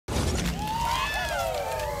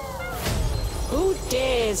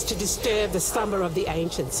dares to disturb the slumber of the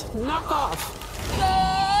ancients. Knock off.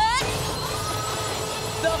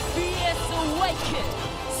 The fierce awaken,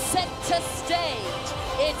 set to stage.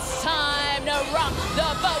 It's time to rock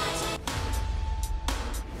the boat.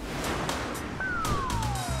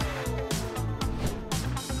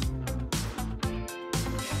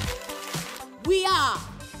 We are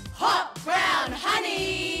Hot Brown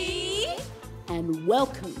Honey. And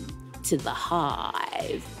welcome to the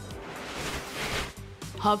Hive.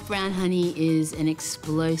 Hot Brown Honey is an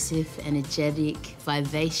explosive, energetic,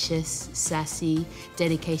 vivacious, sassy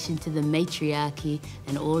dedication to the matriarchy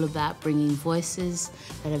and all about bringing voices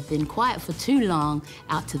that have been quiet for too long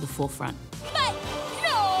out to the forefront.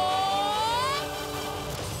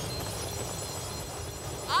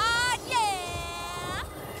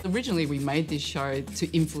 Originally, we made this show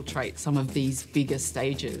to infiltrate some of these bigger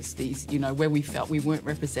stages, these, you know, where we felt we weren't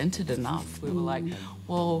represented enough. We were like,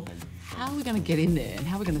 well, how are we going to get in there and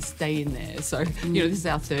how are we going to stay in there? So, you know, this is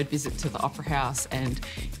our third visit to the Opera House and,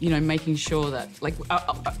 you know, making sure that, like,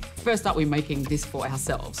 first up, we're making this for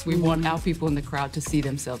ourselves. We want our people in the crowd to see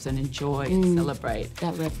themselves and enjoy and celebrate.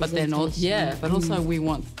 That representation. But then, also we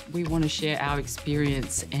want to share our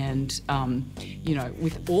experience and, you know,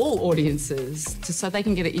 with all audiences so they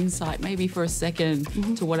can get an insight, maybe for a second,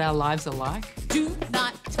 to what our lives are like. Do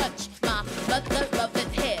not touch my mother-loving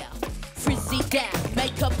hair. Frizzy down,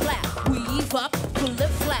 makeup black, weave up, pull it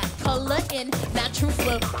flat, color in, natural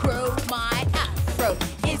flow, grow my afro.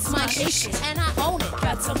 It's my nation and I own it.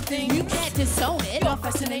 Got something you can't disown it. Your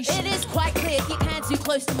fascination. It is quite clear, keep hands too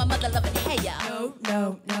close to my mother-loving hair.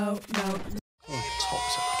 No.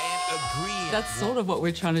 That's sort of what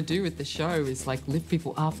we're trying to do with the show is like lift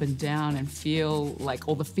people up and down and feel like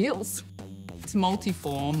all the feels. It's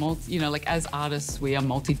multiform, you know, like as artists, we are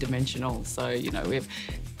multidimensional. So, you know, we have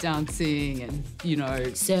dancing and, you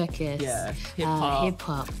know... circus,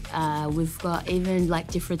 hip-hop. We've got even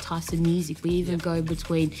like different types of music. We even go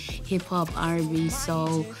between hip-hop, R&B,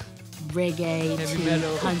 soul, reggae, heavy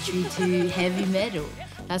metal. Country to heavy metal.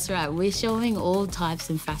 That's right, we're showing all types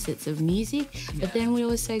and facets of music, but then we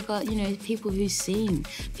also got, you know, people who sing,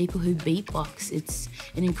 people who beatbox. It's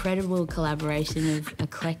an incredible collaboration of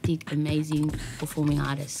eclectic, amazing performing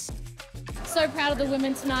artists. So proud of the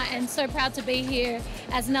women tonight and so proud to be here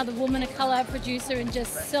as another woman of colour producer and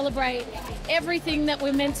just celebrate everything that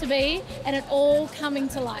we're meant to be and it all coming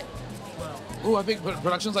to light. Oh, I think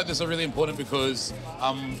productions like this are really important because,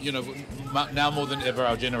 you know, now more than ever,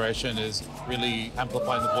 our generation is really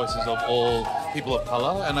amplifying the voices of all people of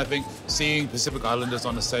colour. And I think seeing Pacific Islanders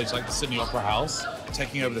on a stage like the Sydney Opera House,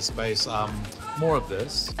 taking over the space, more of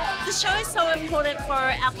this. The show is so important for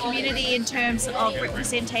our community in terms of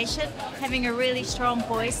representation, having a really strong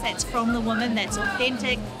voice that's from the woman, that's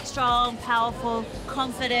authentic, strong, powerful,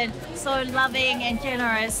 confident, so loving and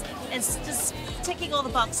generous. It's just ticking all the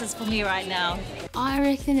boxes for me right now. I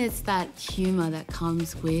reckon it's that humour that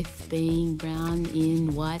comes with being brown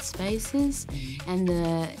in white spaces and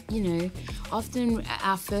you know, often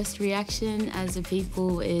our first reaction as a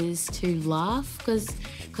people is to laugh because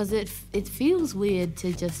it feels weird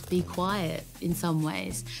to just be quiet in some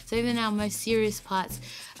ways. So even our most serious parts,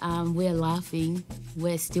 we're laughing,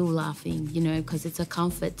 we're still laughing, you know, because it's a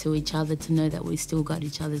comfort to each other to know that we still got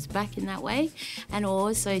each other's back in that way, and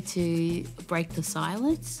also to break the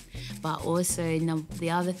silence. But also the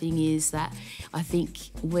other thing is that I think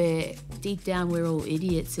deep down we're all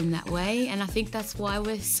idiots in that way, and I think that's why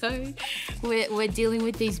we're dealing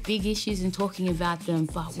with these big issues and talking about them.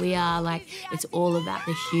 But we are like, it's all about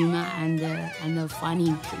the humour and the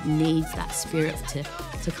funny needs that spirit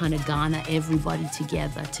to kind of garner everybody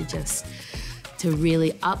together to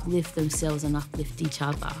really uplift themselves and uplift each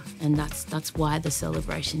other. And that's why the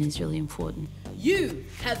celebration is really important. You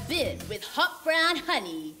have been with Hot Brown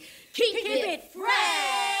Honey. Keep it fresh.